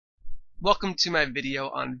Welcome to my video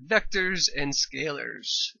on vectors and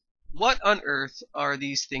scalars. What on earth are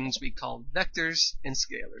these things we call vectors and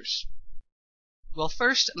scalars? Well,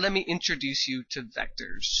 first let me introduce you to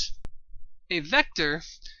vectors. A vector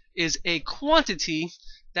is a quantity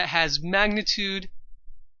that has magnitude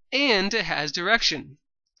and it has direction.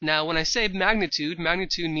 Now when I say magnitude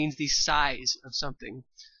means the size of something.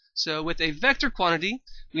 So with a vector quantity,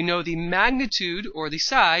 we know the magnitude or the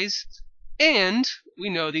size, and we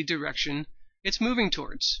know the direction it's moving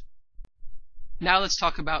towards. Now let's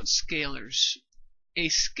talk about scalars. A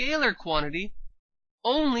scalar quantity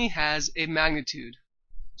only has a magnitude.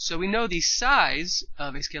 So we know the size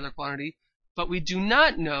of a scalar quantity, but we do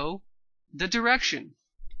not know the direction.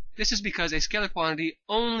 This is because a scalar quantity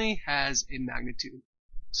only has a magnitude.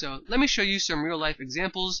 So let me show you some real life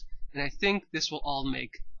examples, and I think this will all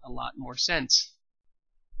make a lot more sense.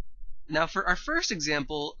 Now for our first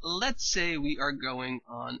example, let's say we are going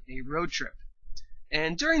on a road trip.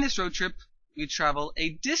 And during this road trip, we travel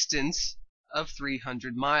a distance of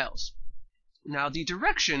 300 miles. Now the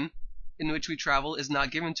direction in which we travel is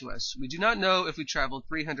not given to us. We do not know if we traveled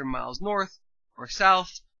 300 miles north or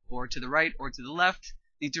south or to the right or to the left.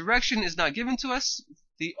 The direction is not given to us.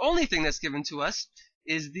 The only thing that's given to us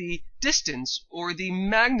is the distance or the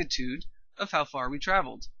magnitude of how far we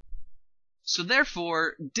traveled. So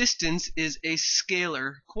therefore, distance is a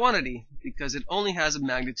scalar quantity because it only has a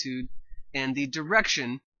magnitude and the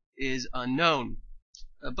direction is unknown.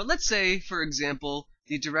 But let's say, for example,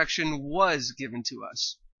 the direction was given to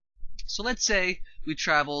us. So let's say we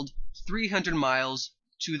traveled 300 miles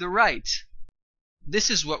to the right. This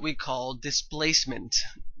is what we call displacement.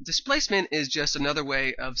 Displacement is just another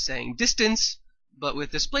way of saying distance, but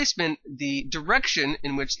with displacement, the direction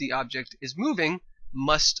in which the object is moving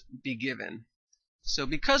must be given. So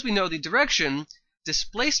because we know the direction,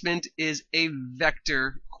 displacement is a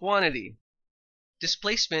vector quantity.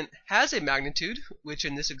 Displacement has a magnitude, which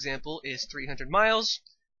in this example is 300 miles,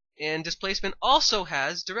 and displacement also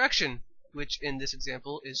has direction, which in this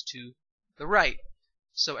example is to the right.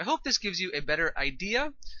 So I hope this gives you a better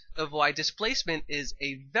idea of why displacement is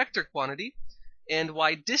a vector quantity and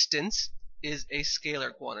why distance is a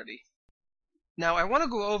scalar quantity. Now I want to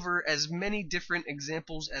go over as many different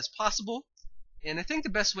examples as possible, and I think the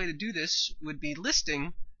best way to do this would be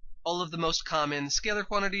listing all of the most common scalar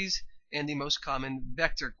quantities and the most common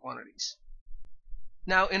vector quantities.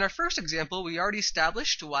 Now in our first example, we already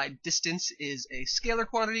established why distance is a scalar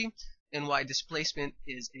quantity and why displacement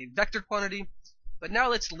is a vector quantity, but now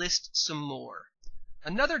let's list some more.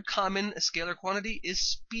 Another common scalar quantity is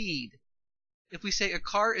speed. If we say a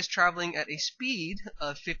car is traveling at a speed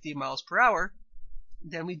of 50 miles per hour,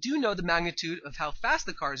 then we do know the magnitude of how fast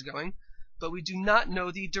the car is going, but we do not know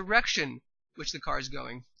the direction which the car is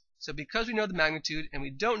going. So because we know the magnitude and we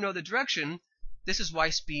don't know the direction, this is why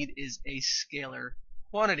speed is a scalar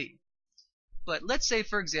quantity. But let's say,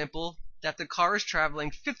 for example, that the car is traveling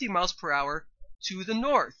 50 miles per hour to the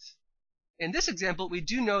north. In this example, we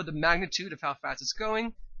do know the magnitude of how fast it's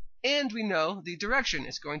going, and we know the direction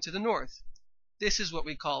it's going to the north. This is what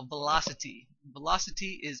we call velocity.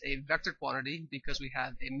 Velocity is a vector quantity because we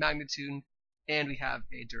have a magnitude and we have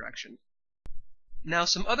a direction. Now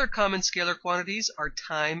some other common scalar quantities are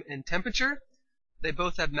time and temperature. They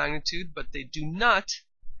both have magnitude, but they do not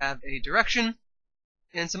have a direction.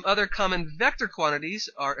 And some other common vector quantities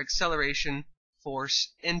are acceleration,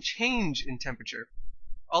 force, and change in temperature.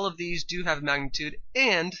 All of these do have magnitude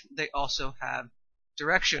and they also have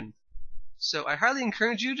direction. So I highly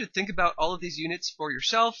encourage you to think about all of these units for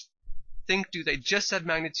yourself. Think, do they just have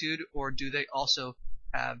magnitude or do they also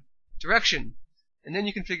have direction? And then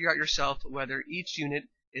you can figure out yourself whether each unit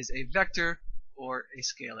is a vector or a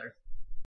scalar.